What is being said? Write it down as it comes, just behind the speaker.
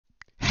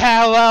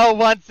Hello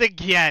once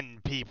again,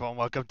 people, and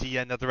welcome to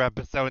yet another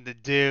episode of the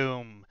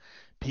Doom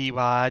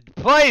P-Wad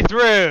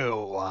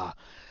playthrough.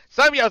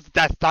 So I'm your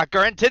Death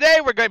Stalker, and today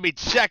we're going to be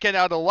checking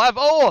out a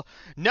level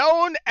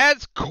known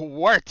as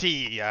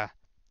QWERTY.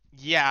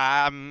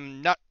 Yeah,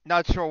 I'm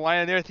not sure why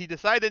on earth he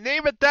decided to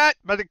name it that,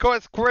 but of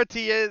course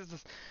QWERTY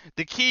is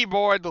the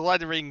keyboard, the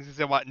letterings,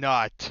 and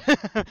whatnot.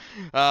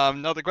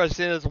 Now the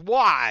question is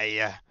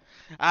why?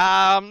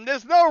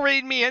 There's no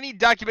readme, any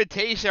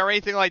documentation or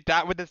anything like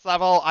that with this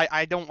level.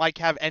 I don't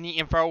have any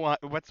info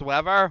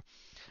whatsoever.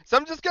 So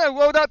I'm just gonna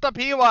load out the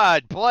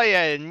P-Wad, play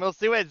it, and we'll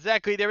see what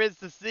exactly there is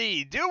to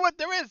see. Do what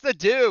there is to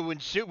do,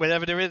 and shoot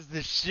whatever there is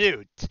to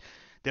shoot.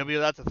 There'll be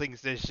lots of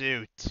things to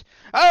shoot.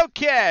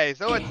 Okay,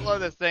 so let's load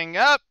this thing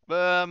up.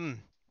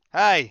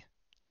 Hi.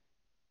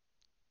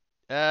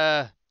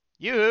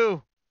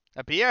 Yoo-hoo.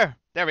 Up here?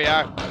 There we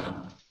are.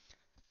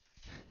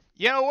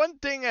 You know, one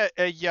thing that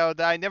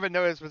I never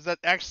noticed was that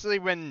actually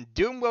when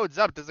Doom loads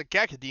up, there's a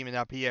cacodemon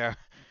up here.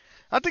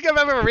 I don't think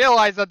I've ever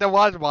realized that there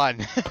was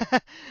one.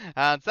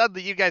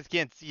 Sadly, you guys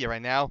can't see it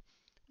right now.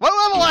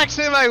 What level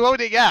actually am I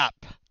loading up?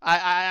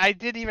 I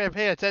didn't even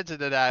pay attention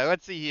to that.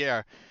 Let's see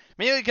here.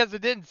 Mainly because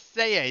it didn't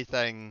say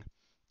anything.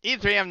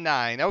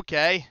 E3M9,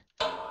 okay.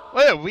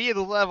 What a weird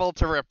level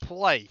to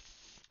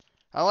replace.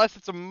 Unless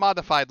it's a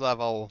modified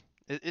level.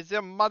 Is it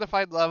a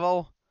modified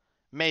level?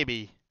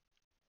 Maybe.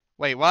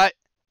 Wait, what?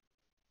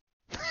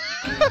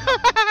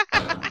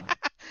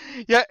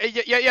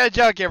 You're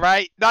joking,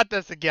 right? Not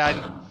this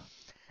again.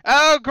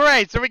 Oh,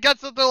 great. So we got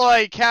something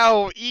like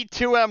how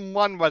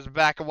E2M1 was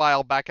back a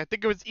while back. I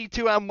think it was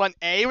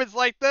E2M1A was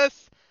like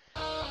this.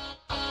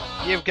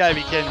 You've got to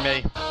be kidding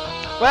me.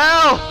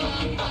 Well,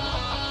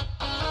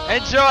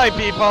 enjoy,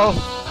 people.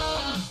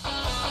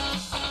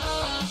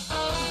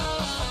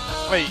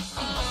 Wait,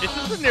 is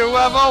this a new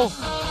level?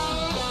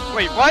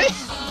 Wait, what?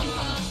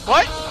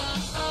 What?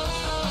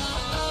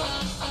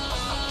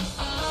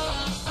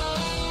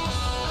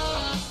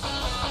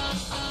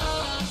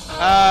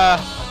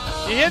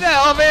 You hear that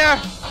elevator?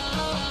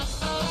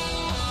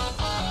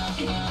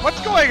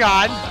 What's going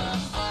on?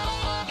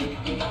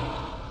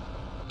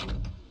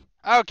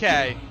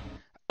 Okay.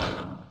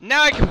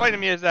 Now I can play the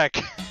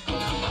music.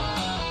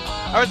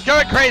 I was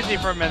going crazy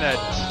for a minute.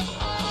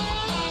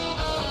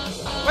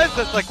 What is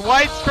this, like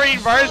widescreen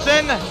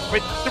version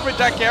with super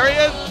dark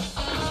areas?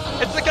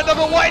 It's like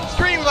another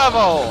widescreen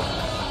level.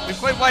 We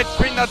played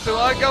widescreen not too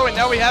long ago and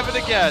now we have it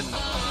again.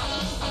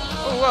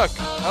 Oh look,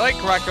 I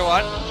like Rocco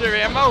on. Sure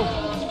ammo.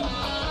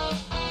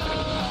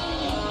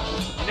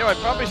 You know, I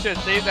probably should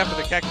have saved that for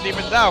the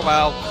cacodemons now,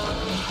 well.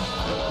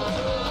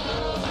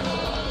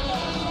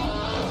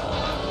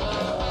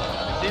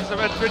 I see some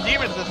extra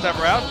demons this time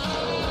around.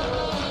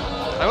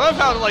 I love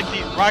how, like,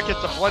 these rockets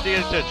are blending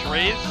into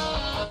trees.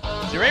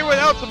 Is there anyone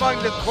else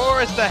among this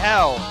forest of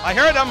hell? I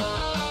heard him!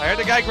 I heard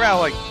the guy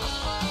growling.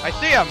 I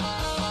see him!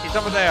 He's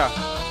over there.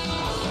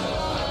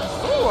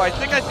 Ooh, I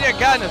think I see a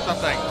gun or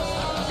something.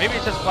 Maybe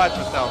it's just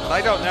plasma cells.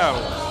 I don't know.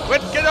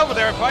 Let's get over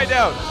there and find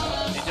out.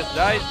 He just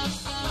died.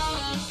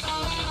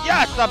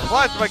 Yes, a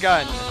plasma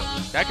gun.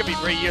 That could be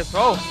pretty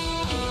useful.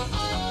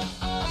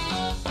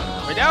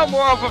 We're now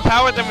more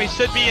overpowered than we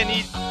should be in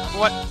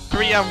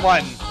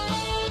E3M1.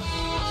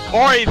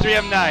 Or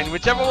E3M9,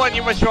 whichever one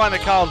you wish you want to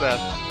call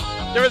this.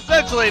 They're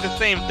essentially the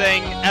same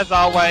thing, as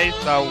always,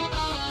 so...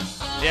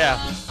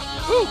 yeah.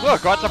 Ooh,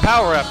 look, lots of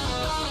power-ups.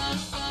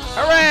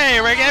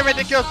 Hooray! We're getting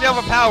ridiculously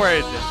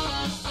overpowered.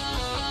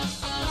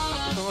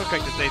 Doesn't look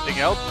like there's anything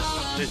else.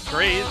 There's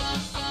trees.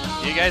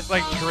 You guys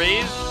like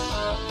trees?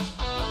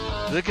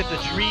 Look at the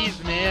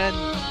trees, man.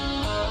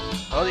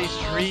 All these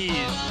trees.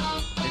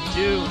 And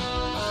Doom.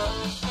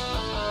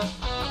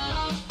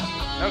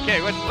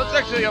 Okay, let's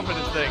actually open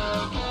this thing.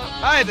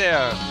 Hi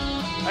there.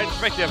 I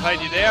expected to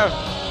find you there.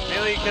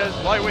 Mainly because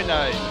why wouldn't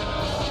I?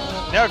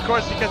 Now, of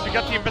course, because we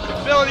got the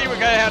invisibility, we're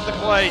gonna have to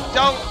play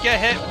Don't Get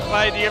Hit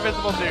by the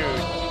Invisible Dude.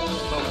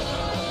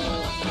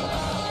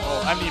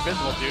 Well, I'm the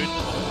invisible dude.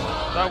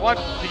 So I want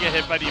to get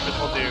hit by the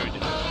invisible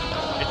dude.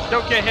 It's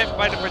don't get hit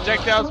by the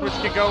projectiles, which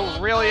can go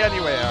really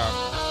anywhere.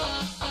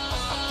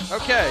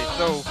 Okay,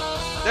 so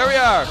there we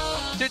are.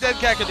 2 dead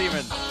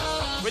cacodemons.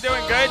 We're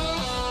doing good.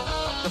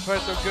 So far,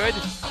 so good.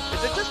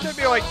 Is it just gonna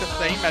be like the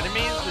same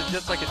enemies, it's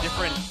just like a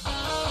different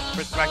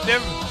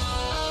perspective?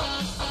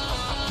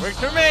 Works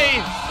for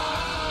me.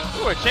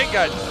 Ooh, a chain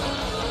gun.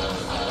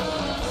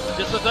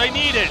 Just as I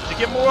needed to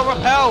get more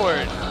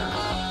overpowered.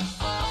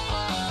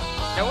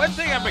 Now, one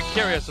thing I've been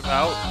curious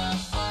about.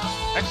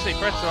 Actually,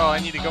 first of all, I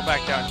need to go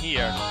back down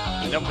here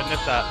and open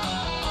this up.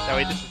 That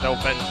way, this is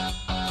open.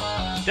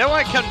 Then I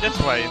want to come this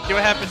way and see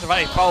what happens if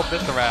I follow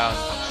this around.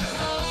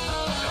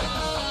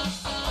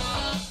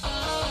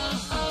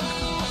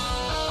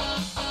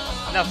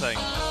 Nothing.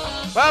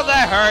 Well,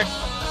 that hurt.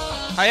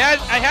 I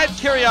had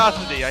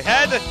curiosity. I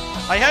had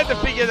to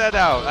figure that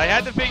out. I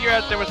had to figure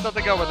out there was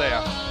something over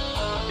there.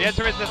 The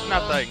answer is just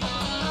nothing.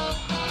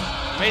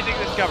 Amazing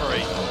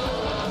discovery.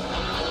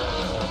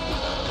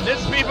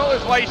 This, people,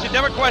 is why you should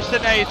never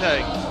question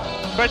anything.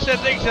 Question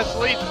things just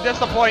leads to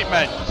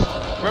disappointment.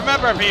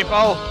 Remember,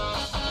 people,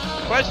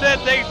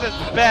 President thinks it's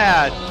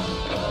bad.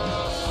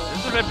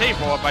 This has been paid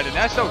for by the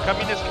National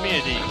Communist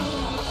Community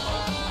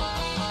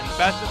and the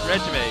fastest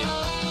regiment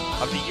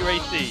of the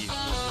UAC.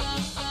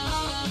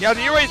 Yeah,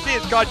 the UAC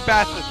has gone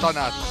fastest on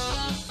us.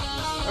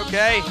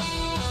 Okay,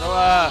 so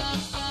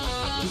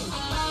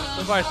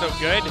so far so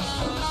good.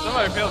 So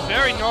far it feels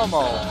very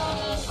normal.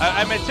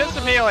 I'm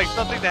anticipating like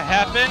something to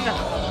happen.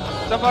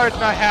 So far it's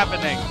not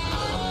happening.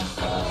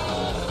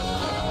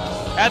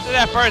 After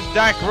that first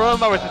dark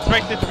room, I was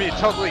expecting it to be a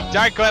totally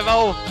dark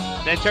level.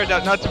 Then it turned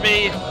out not to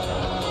be.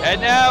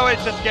 And now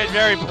it's just getting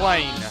very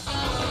plain.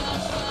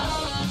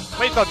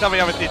 Please don't tell me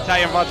that was the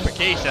entire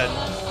modification.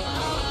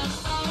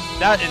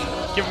 That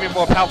and giving me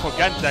more powerful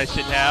guns than I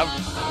should have.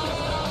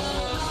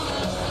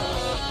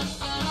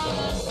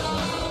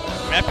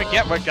 I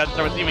forget what guns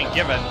I was even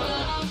given.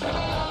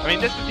 I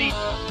mean, this is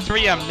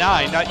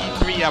E3M9, not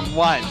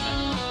E3M1.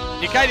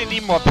 You kind of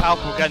need more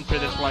powerful guns for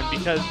this one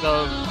because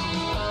of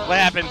what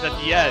happens at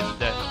the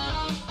end.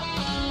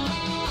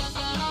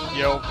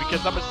 You know,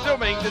 because I'm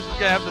assuming this is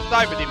gonna have the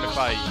Cyber Demon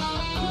fight.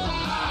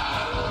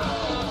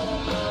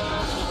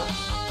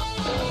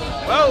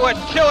 Well,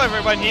 let's kill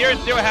everyone here and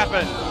see what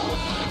happens.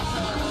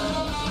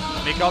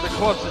 Make all the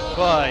corpses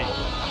fly.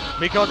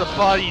 Make all the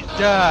bodies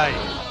die.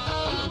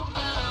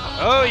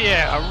 Oh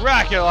yeah, a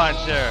rocket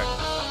launcher.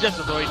 Just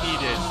as I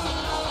needed.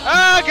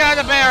 Oh god,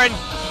 a Baron!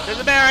 There's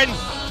a Baron!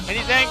 And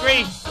he's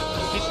angry.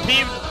 He's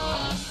peeved.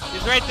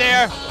 He's right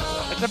there.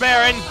 It's a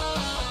Baron.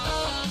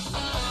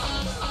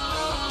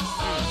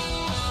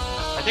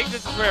 I think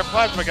this is where a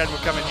plasma gun will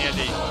come in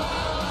handy.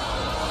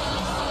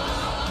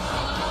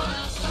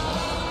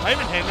 I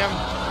even hit him.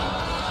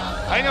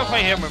 I know if I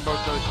hit him with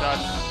both those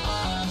shots.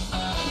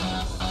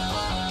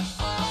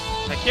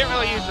 I can't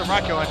really use the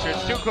rocket launcher.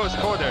 It's too close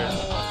quarters.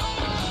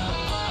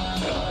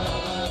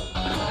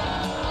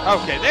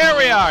 Okay, there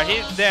we are.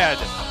 He's dead.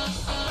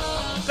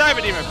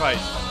 Cyber Demon fight.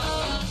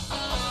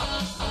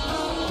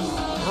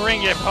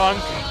 Bring it,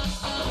 punk.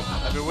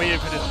 I've been waiting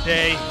for this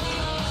day.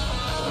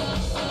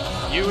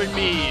 You and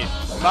me,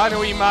 mano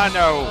y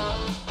mano.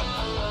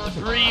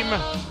 Supreme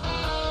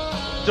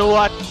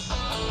Deluxe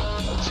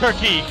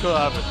Turkey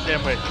Club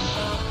sandwich.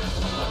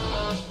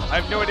 I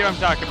have no idea what I'm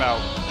talking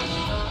about.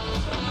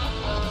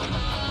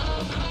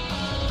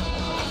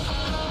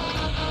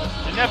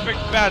 An epic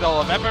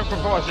battle of epic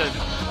proportions.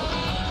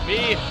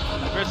 Me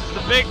versus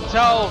the big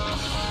toe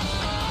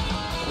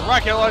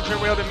rocket launcher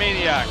wielding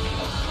maniac.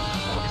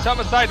 He's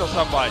homicidal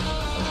somewhat.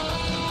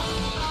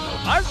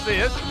 Honestly,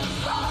 this.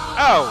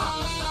 Oh.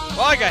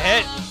 Well, I got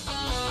hit.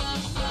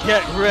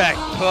 Get wrecked,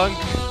 punk.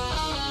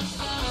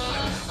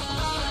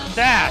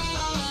 Sass.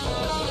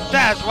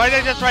 Sass. Why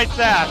did I just write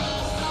sass?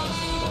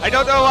 I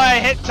don't know why I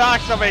hit talk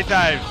so many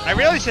times. I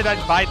really should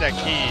unbind that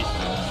key.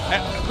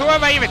 Who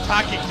am I even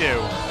talking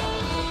to?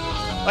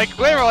 Like,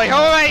 literally, who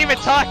am I even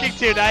talking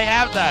to? I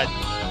have that.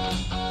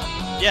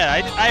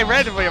 Yeah, I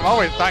randomly am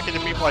always talking to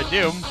people I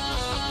do.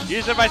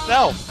 Usually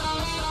myself.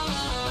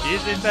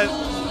 Usually it says,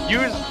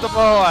 use the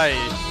boy.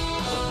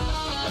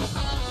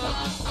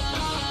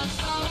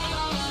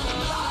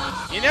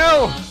 You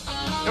know,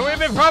 it would have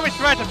been probably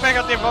smart to pick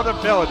up the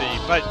invulnerability,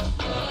 but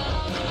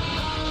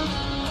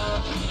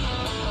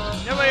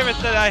nobody ever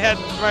said I had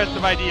the smartest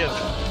of ideas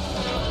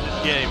in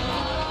this game.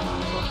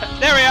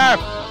 There we are!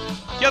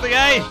 Kill the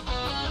guy!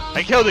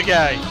 I killed the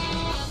guy!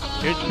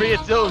 It was pretty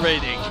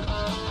exhilarating,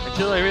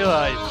 until I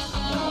realized.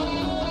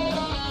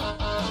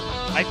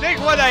 I think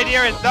one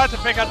idea is not to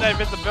pick up that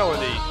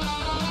invisibility.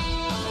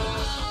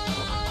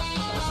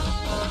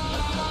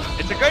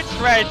 It's a good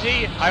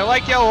strategy, I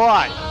like it a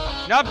lot.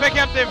 Not picking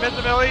up the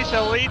invisibility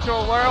shall lead to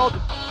a world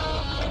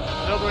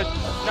filled with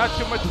not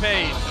too much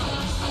pain.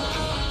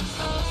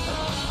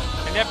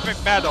 An epic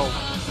battle.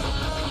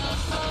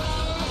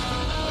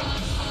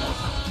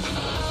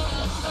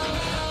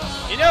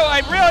 You know,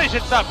 I really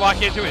should stop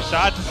walking into his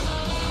shots.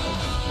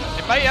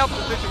 It might help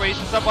the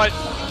situation somewhat.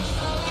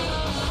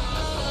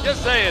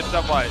 Just say it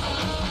somewhat.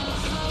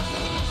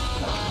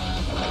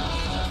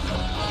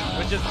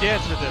 But just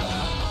dance with him.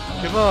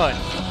 Come on,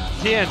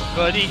 dance,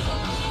 buddy.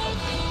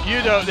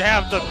 You don't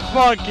have the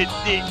funk it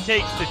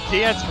takes to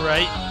dance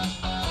right.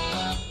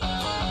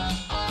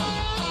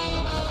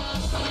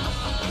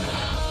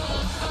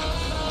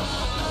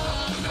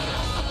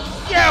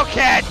 You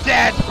can't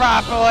dance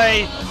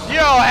properly! You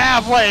don't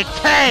have what it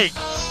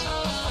takes!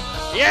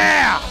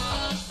 Yeah!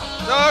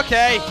 So,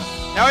 okay,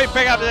 now we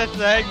pick up this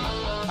thing.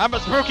 I'm a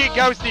spooky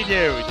ghosty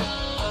dude.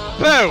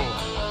 Boo!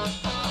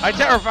 I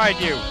terrified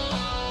you.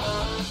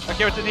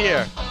 Okay, what's in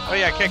here? Oh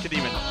yeah, kick the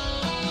demons.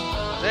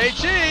 Say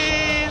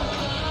cheese!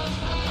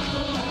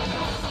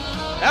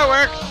 That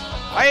works!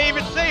 I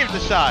even saved the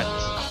shot!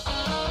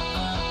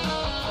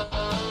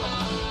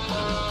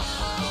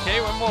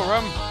 Okay, one more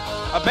room.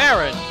 A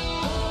Baron!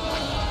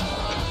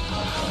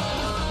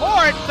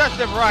 More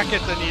excessive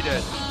rockets are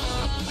needed!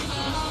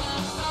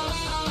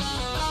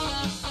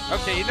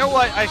 Okay, you know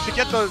what? I should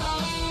get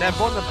that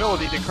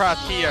vulnerability to cross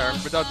here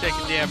without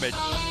taking damage.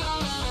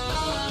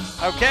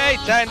 Okay,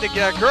 time to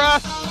get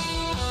across!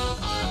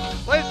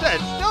 Like I said,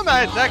 it's still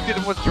not exactly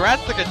the most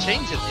drastic of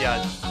changes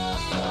yet.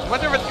 I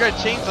wonder if it's going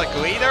to change like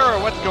later or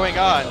what's going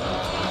on.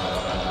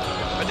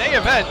 But in any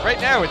event, right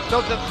now it's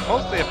still just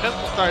mostly a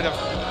pistol start of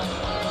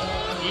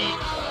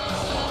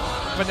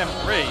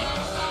E3M9.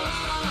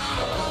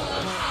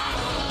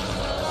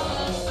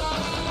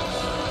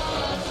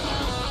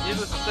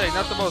 Needless to say,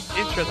 not the most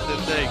interesting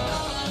thing,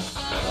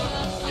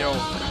 you know,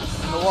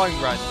 in the long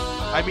run.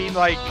 I mean,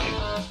 like,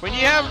 when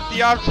you have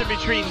the option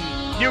between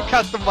new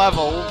custom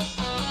levels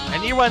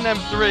and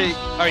E3M9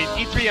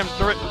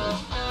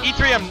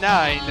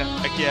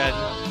 again,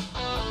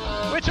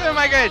 which one am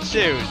I gonna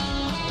choose?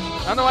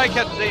 I don't know why I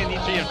kept saying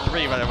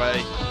E3M3, by the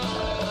way.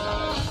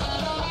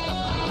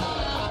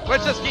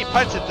 Let's just keep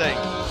punching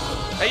things.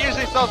 That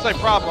usually solves my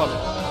problems.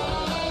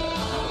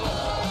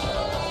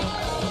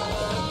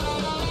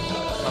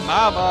 My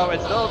mom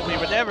always told me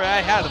whenever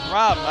I had a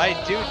problem, I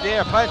do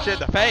dare punch it in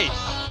the face.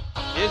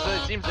 Usually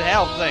it seems to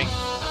help things.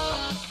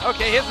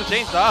 Okay, here's the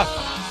chainsaw.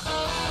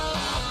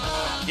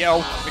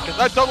 Yo, because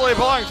that totally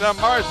belongs on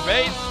Mars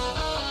base.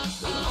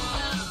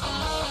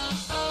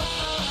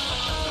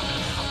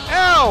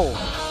 Ow!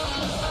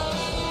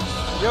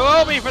 You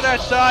owe me for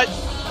that shot.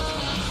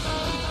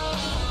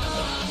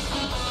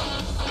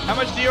 How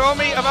much do you owe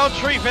me? About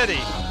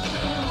 350.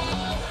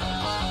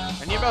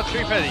 I need about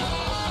 350.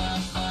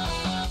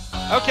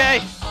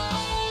 Okay.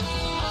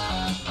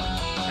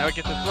 Now we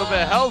get this little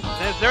bit of health.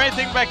 Is there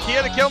anything back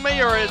here to kill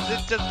me, or is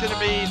it just gonna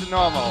be the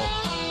normal?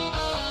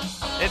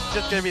 It's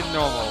just gonna be the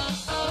normal.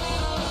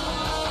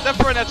 Except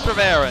for an extra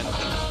Baron.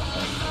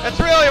 That's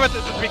really what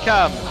this has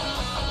become.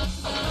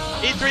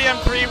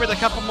 E3M3 with a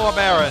couple more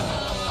Barons.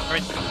 I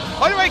mean,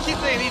 why do I keep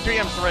saying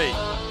E3M3?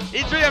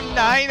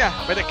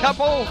 E3M9 with a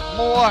couple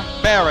more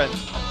Barons.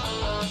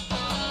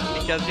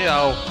 Because, you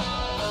know,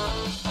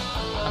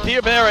 a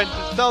few Barons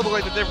is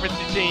totally the difference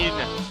between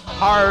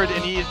hard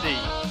and easy.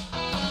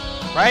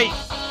 Right?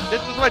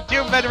 This is what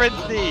Doom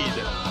veterans need.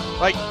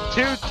 Like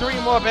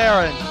 2-3 more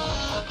Barons.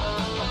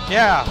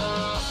 Yeah.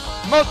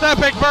 Most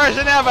epic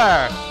version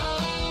ever.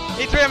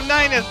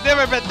 E3M9 has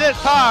never been this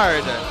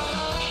hard.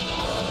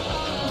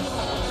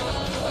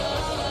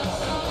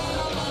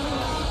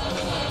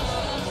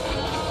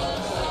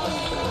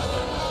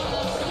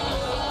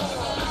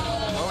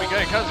 Well, we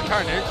got a cousin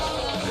Carnage.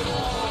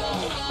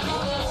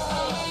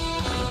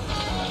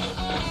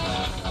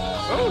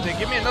 Oh, they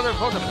give me another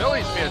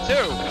Invulnerability Sphere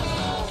too.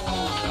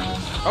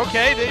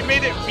 Okay, they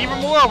made it even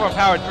more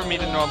overpowered for me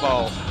than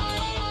normal.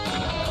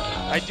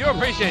 I do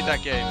appreciate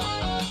that game.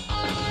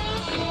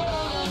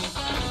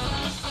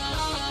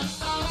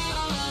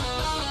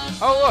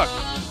 Oh look!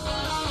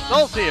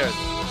 Soul Seers!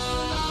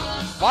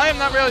 Why, I'm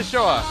not really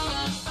sure.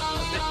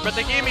 But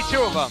they gave me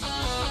 2 of them.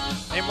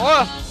 Any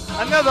more?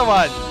 Another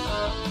one!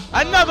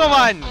 Another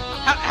one!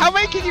 How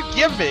many can you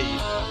give me?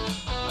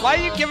 Why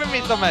are you giving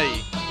me so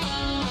many?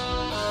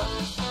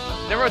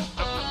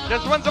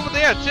 There's ones over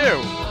there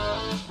too.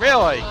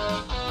 Really?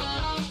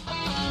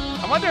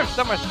 I wonder if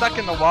some are stuck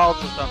in the walls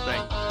or something.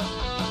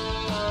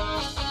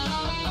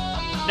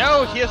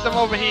 No, here's some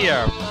over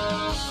here.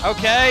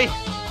 Okay.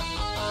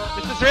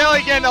 This is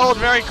really getting old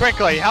very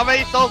quickly. How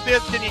many Soul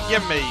Seers can you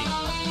give me?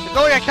 There's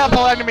only a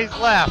couple enemies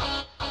left.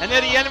 And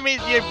they're the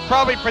enemies you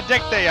probably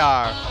predict they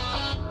are.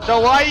 So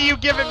why are you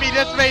giving me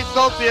this many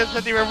Soul Seers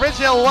that the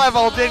original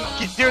level didn't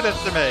do this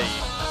to me?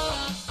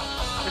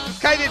 This is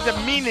kind of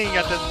demeaning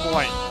at this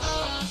point.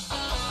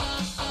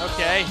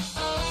 Okay.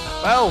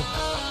 Well,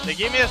 they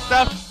gave me the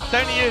stuff.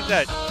 Time to use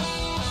it.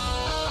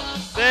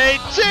 Say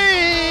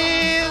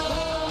cheese!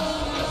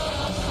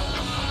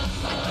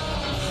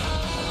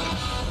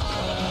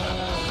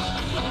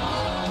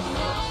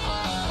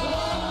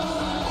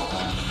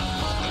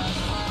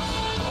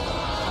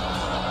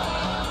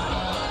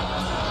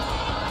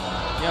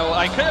 You know,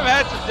 I could have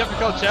had some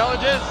difficult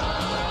challenges.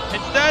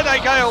 Instead, I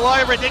got a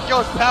lot of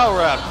ridiculous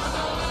power-ups.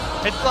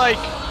 It's like,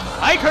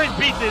 I couldn't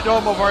beat the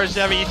normal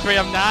version of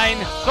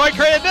E3M9, so I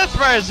created this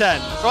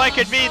version, so I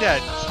could beat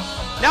it.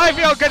 Now I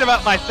feel good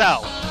about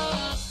myself.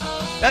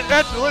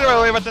 That's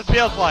literally what this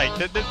feels like.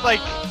 It's like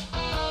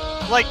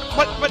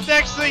what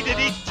actually did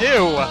he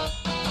do?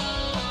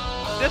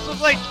 This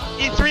was like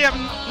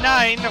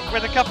E3M9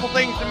 with a couple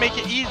things to make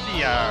it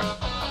easier.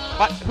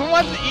 But who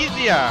wants it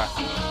easier?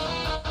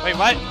 Wait,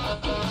 what?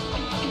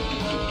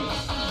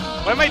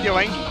 What am I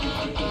doing?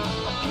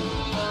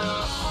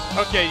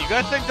 Okay, you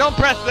guys think don't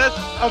press this,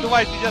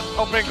 otherwise you just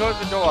open and close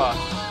the door.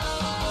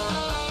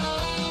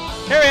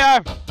 Here we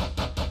are!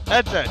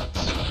 That's it.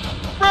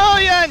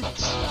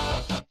 Brilliant!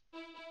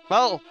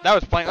 Well, that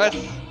was pointless.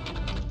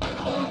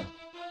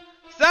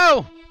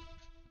 So,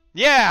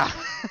 yeah!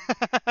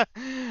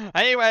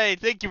 Anyway,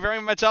 thank you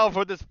very much all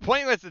for this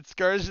pointless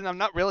excursion. I'm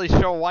not really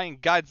sure why in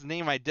God's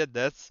name I did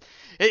this.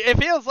 It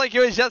feels like it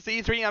was just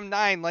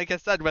E3M9, like I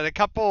said, with a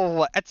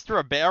couple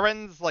extra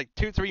Barons, like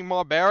 2-3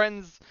 more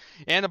Barons,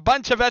 and a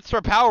bunch of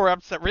extra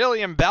power-ups that really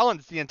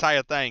imbalanced the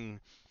entire thing.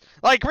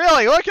 Like,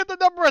 really, look at the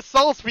number of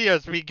Soul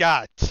Spheres we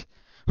got.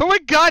 Who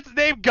in God's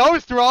name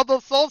goes through all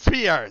those Soul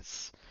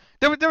Spheres?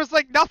 There was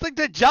like nothing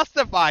to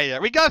justify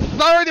it. We got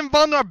 3rd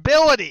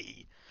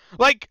Invulnerability.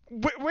 Like,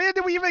 where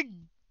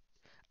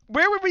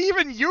would we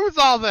even use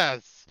all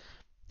this?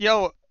 You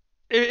know,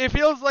 it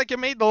feels like it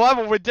made the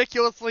level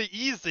ridiculously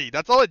easy.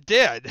 That's all it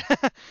did.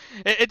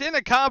 It didn't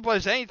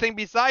accomplish anything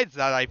besides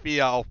that, I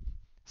feel.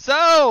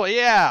 So,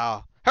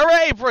 yeah.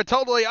 Hooray for a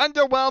totally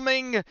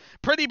underwhelming,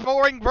 pretty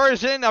boring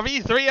version of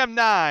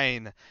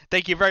E3M9.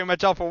 Thank you very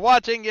much all for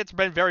watching. It's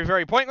been very,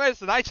 very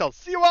pointless, and I shall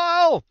see you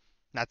all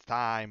next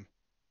time.